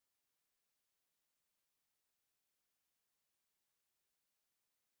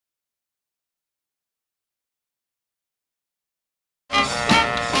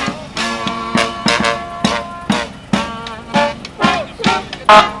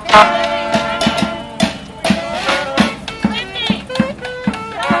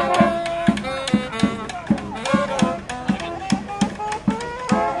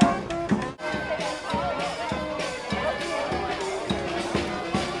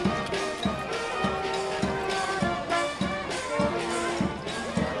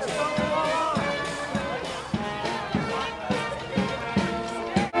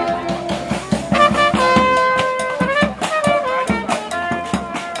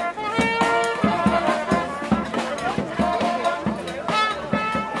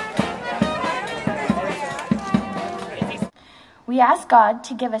We ask God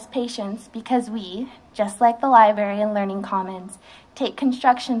to give us patience because we, just like the library and learning commons, take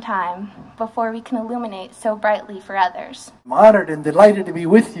construction time before we can illuminate so brightly for others. I'm honored and delighted to be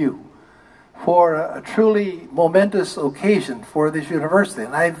with you for a truly momentous occasion for this university.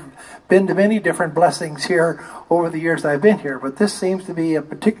 And I've been to many different blessings here over the years I've been here, but this seems to be a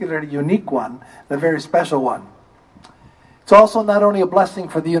particularly unique one, a very special one. It's also not only a blessing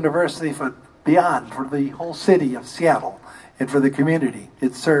for the university, but beyond, for the whole city of Seattle. And for the community.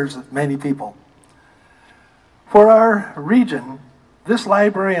 It serves many people. For our region, this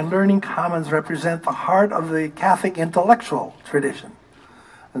library and learning commons represent the heart of the Catholic intellectual tradition.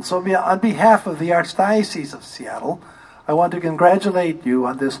 And so on behalf of the Archdiocese of Seattle, I want to congratulate you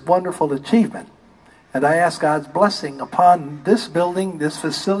on this wonderful achievement. And I ask God's blessing upon this building, this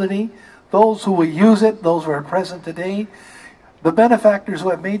facility, those who will use it, those who are present today, the benefactors who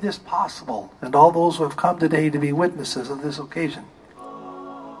have made this possible, and all those who have come today to be witnesses of this occasion.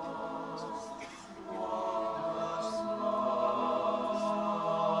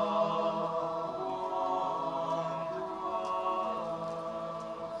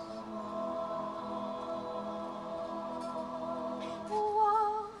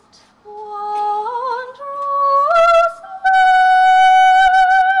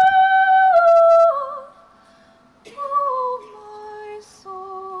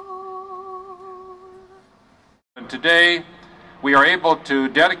 Today, we are able to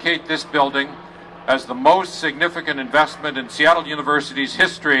dedicate this building as the most significant investment in Seattle University's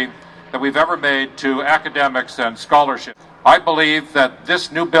history that we've ever made to academics and scholarship. I believe that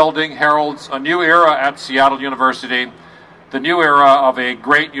this new building heralds a new era at Seattle University, the new era of a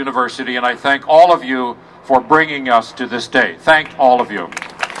great university, and I thank all of you for bringing us to this day. Thank all of you.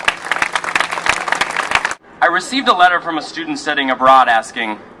 I received a letter from a student studying abroad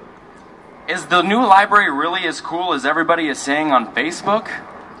asking, "Is the new library really as cool as everybody is saying on Facebook?"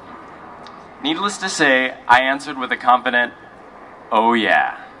 Needless to say, I answered with a confident, "Oh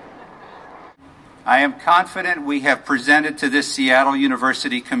yeah." I am confident we have presented to this Seattle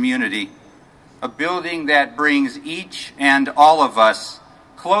University community a building that brings each and all of us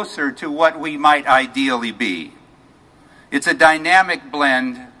closer to what we might ideally be. It's a dynamic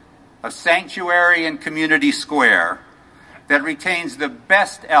blend of sanctuary and community square that retains the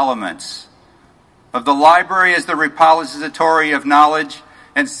best elements of the library as the repository of knowledge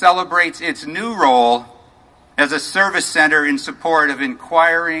and celebrates its new role as a service center in support of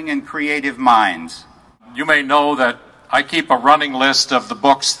inquiring and creative minds. You may know that I keep a running list of the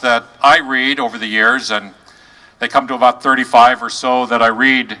books that I read over the years, and they come to about 35 or so that I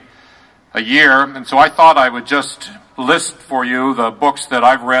read a year, and so I thought I would just list for you the books that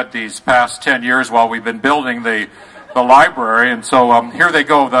I've read these past 10 years while we've been building the library, and so here they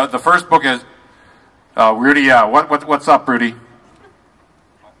go. The first book is Rudy, what's up, Rudy?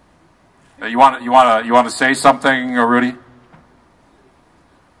 You want to say something, Rudy?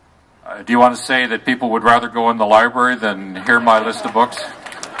 Do you want to say that people would rather go in the library than hear my list of books?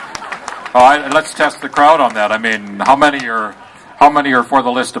 Let's test the crowd on that. I mean, how many are for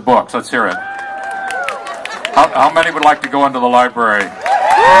the list of books? Let's hear it. How many would like to go into the library?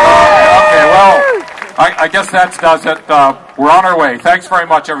 Okay, well, I guess that does it. We're on our way. Thanks very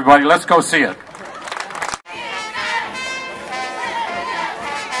much, everybody. Let's go see it.